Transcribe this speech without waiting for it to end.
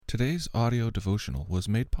Today's audio devotional was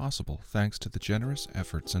made possible thanks to the generous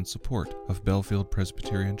efforts and support of Bellefield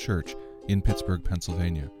Presbyterian Church in Pittsburgh,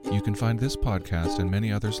 Pennsylvania. You can find this podcast and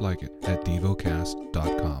many others like it at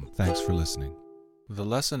Devocast.com. Thanks for listening. The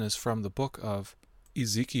lesson is from the book of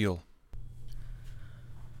Ezekiel.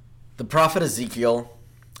 The prophet Ezekiel,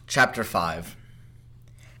 chapter 5.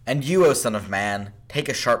 And you, O son of man, take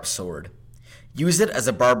a sharp sword. Use it as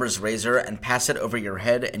a barber's razor and pass it over your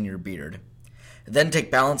head and your beard. Then take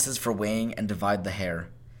balances for weighing and divide the hair.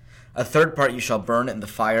 A third part you shall burn in the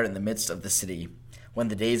fire in the midst of the city, when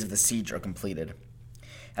the days of the siege are completed.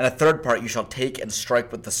 And a third part you shall take and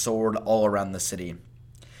strike with the sword all around the city.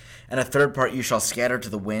 And a third part you shall scatter to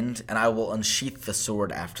the wind, and I will unsheath the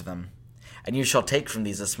sword after them. And you shall take from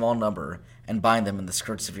these a small number, and bind them in the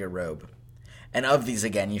skirts of your robe. And of these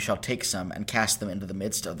again you shall take some, and cast them into the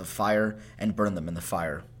midst of the fire, and burn them in the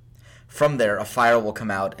fire. From there a fire will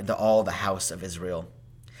come out into all the house of Israel.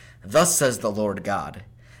 Thus says the Lord God,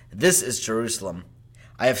 This is Jerusalem.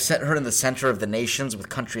 I have set her in the center of the nations with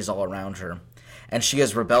countries all around her. And she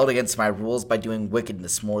has rebelled against my rules by doing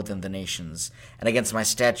wickedness more than the nations, and against my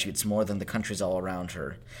statutes more than the countries all around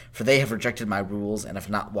her. For they have rejected my rules and have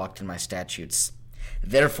not walked in my statutes.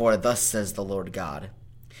 Therefore thus says the Lord God,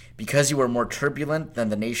 Because you are more turbulent than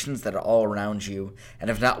the nations that are all around you, and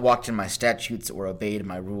have not walked in my statutes or obeyed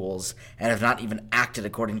my rules, and have not even acted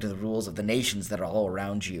according to the rules of the nations that are all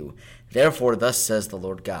around you, therefore thus says the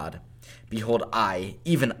Lord God, Behold, I,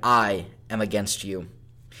 even I, am against you,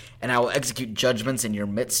 and I will execute judgments in your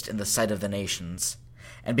midst in the sight of the nations.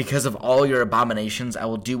 And because of all your abominations I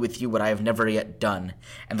will do with you what I have never yet done,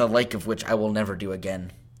 and the like of which I will never do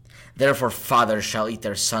again. Therefore fathers shall eat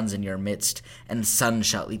their sons in your midst, and sons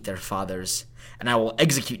shall eat their fathers. And I will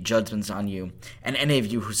execute judgments on you, and any of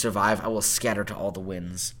you who survive I will scatter to all the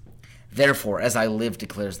winds. Therefore, as I live,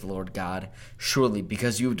 declares the Lord God, surely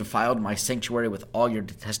because you have defiled my sanctuary with all your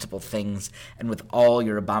detestable things, and with all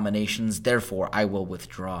your abominations, therefore I will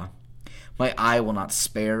withdraw. My eye will not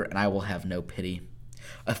spare, and I will have no pity.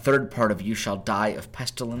 A third part of you shall die of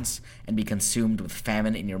pestilence, and be consumed with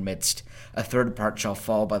famine in your midst. A third part shall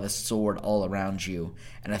fall by the sword all around you,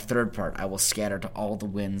 and a third part I will scatter to all the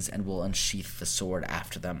winds, and will unsheath the sword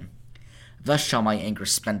after them. Thus shall my anger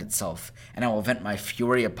spend itself, and I will vent my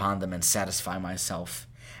fury upon them and satisfy myself.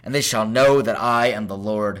 And they shall know that I am the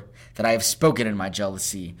Lord, that I have spoken in my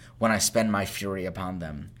jealousy, when I spend my fury upon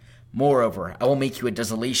them. Moreover, I will make you a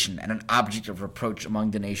desolation and an object of reproach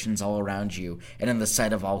among the nations all around you, and in the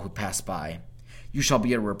sight of all who pass by. You shall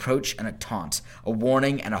be a reproach and a taunt, a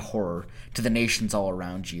warning and a horror to the nations all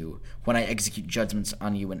around you, when I execute judgments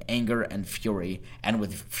on you in anger and fury, and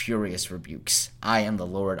with furious rebukes. I am the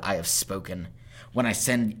Lord, I have spoken. When I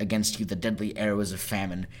send against you the deadly arrows of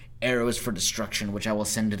famine, arrows for destruction which I will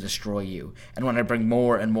send to destroy you, and when I bring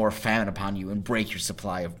more and more famine upon you and break your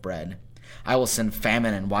supply of bread, I will send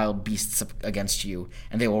famine and wild beasts against you,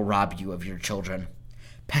 and they will rob you of your children.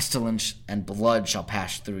 Pestilence and blood shall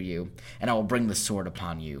pass through you, and I will bring the sword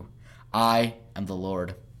upon you. I am the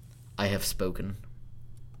Lord. I have spoken.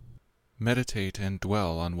 Meditate and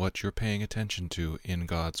dwell on what you're paying attention to in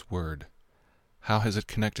God's Word. How has it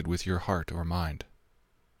connected with your heart or mind?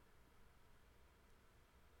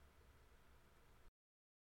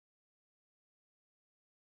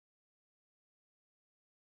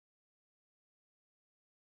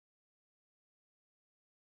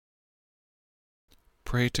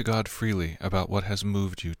 Pray to God freely about what has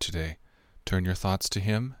moved you today. Turn your thoughts to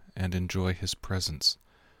Him and enjoy His presence.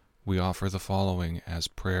 We offer the following as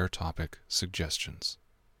prayer topic suggestions.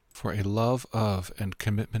 For a love of and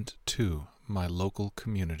commitment to my local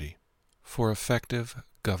community. For effective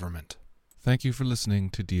government. Thank you for listening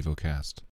to Devocast.